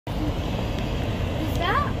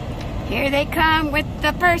Here they come with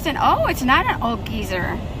the person. Oh, it's not an old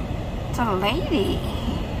geezer. It's a lady.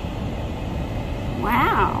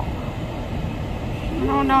 Wow. I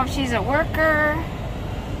don't know if she's a worker.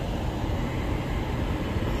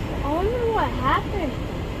 I wonder what happened.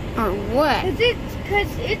 Or what?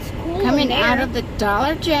 Because it's cool. Coming out of the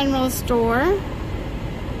Dollar General store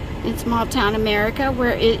in small town America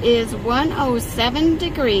where it is 107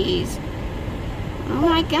 degrees. Oh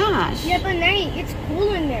my gosh. Yeah, but Nate, it's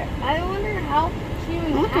cool in there. I wonder how she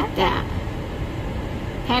even Look at that.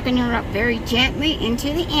 Packing her up very gently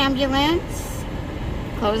into the ambulance.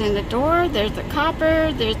 Closing the door. There's the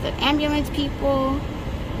copper. There's the ambulance people.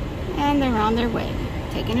 And they're on their way.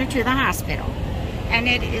 Taking her to the hospital. And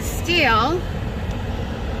it is still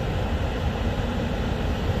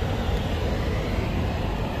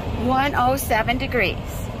 107 degrees.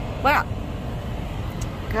 Well,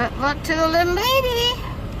 good luck to the little lady.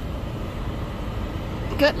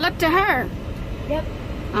 Good luck to her. Yep.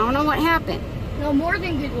 I don't know what happened. No, more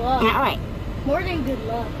than good luck. All right. More than good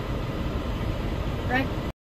luck. Right?